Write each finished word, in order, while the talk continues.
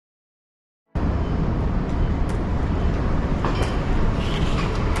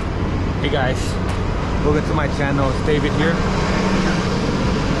guys, welcome to my channel. It's David here.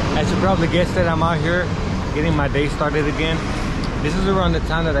 As you probably guessed it, I'm out here getting my day started again. This is around the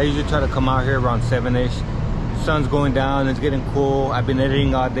time that I usually try to come out here, around 7ish. Sun's going down, it's getting cool. I've been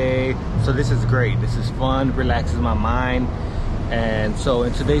editing all day, so this is great. This is fun, relaxes my mind. And so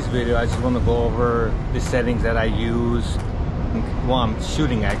in today's video, I just want to go over the settings that I use while I'm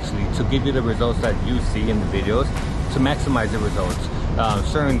shooting, actually, to give you the results that you see in the videos, to maximize the results.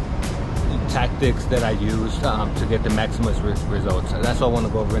 Certain tactics that I use to get the maximum results. That's what I want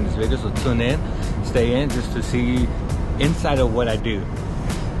to go over in this video, so tune in, stay in, just to see inside of what I do.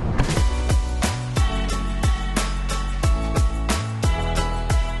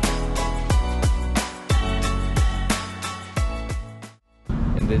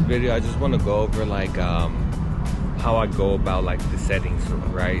 In this video, I just want to go over like how I go about like the settings,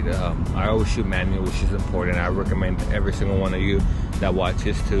 right? I always shoot manual, which is important. I recommend every single one of you that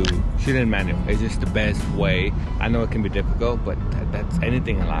watches to shoot in manual. It's just the best way. I know it can be difficult, but that's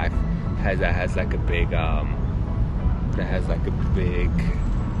anything in life that has like a big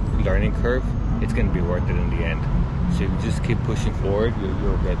learning curve. It's gonna be worth it in the end. So if you just keep pushing forward,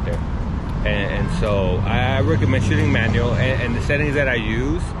 you'll get there. And so I recommend shooting manual, and the settings that I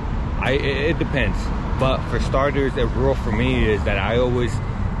use, it depends. But for starters, a rule for me is that I always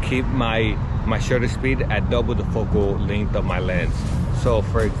keep my shutter speed at double the focal length of my lens. So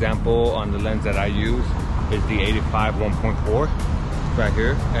for example, on the lens that I use is the 85 1.4 right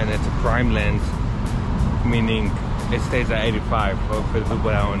here, and it's a prime lens, meaning it stays at 85. For the people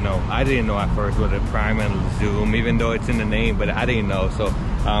that don't know, I didn't know at first what a prime and zoom, even though it's in the name, but I didn't know. So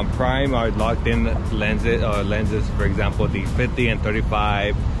prime are locked in lenses, for example, the 50 and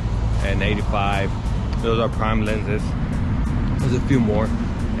 35 and 85. Those are prime lenses. There's a few more,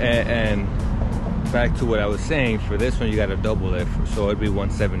 and back to what I was saying, for this one you got to double it, so it'd be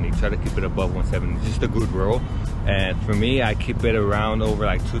 170. Try to keep it above 170, just a good rule. And for me, I keep it around over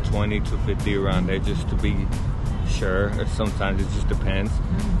like 220, 250, around there, just to be sure. Or sometimes it just depends.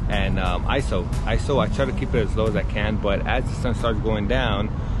 And ISO, I try to keep it as low as I can, but as the sun starts going down,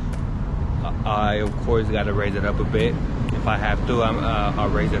 I of course got to raise it up a bit. If I have to, I'll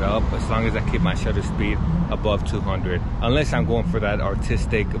raise it up, as long as I keep my shutter speed above 200. Unless I'm going for that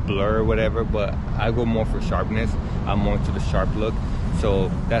artistic blur or whatever, but I go more for sharpness. I'm more into the sharp look. So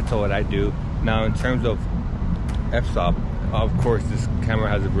that's what I do. Now in terms of f-stop, of course this camera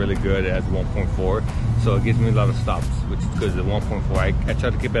has a really good, it has 1.4. So it gives me a lot of stops, which is good. The 1.4, I try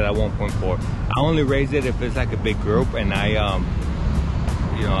to keep it at 1.4. I only raise it if it's like a big group and I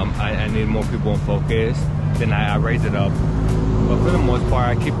need more people in focus, then I raise it up. But for the most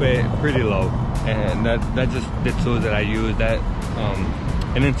part, I keep it pretty low, and that's just the tools that I use.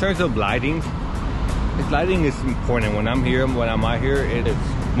 And in terms of lighting is important. When I'm out here,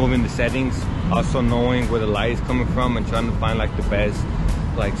 it's moving the settings, also knowing where the light is coming from, and trying to find like the best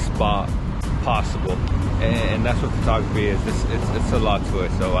like spot possible. And that's what photography is. It's a lot to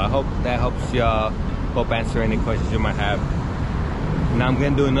it. So I hope that helps y'all. Hope answer any questions you might have. Now I'm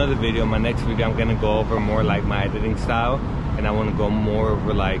gonna do another video. My next video, I'm gonna go over more like my editing style, and I want to go more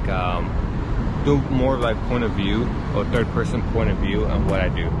over like do more like point of view, or third person point of view of what I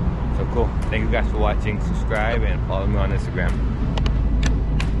do. So cool. Thank you guys for watching. Subscribe and follow me on Instagram.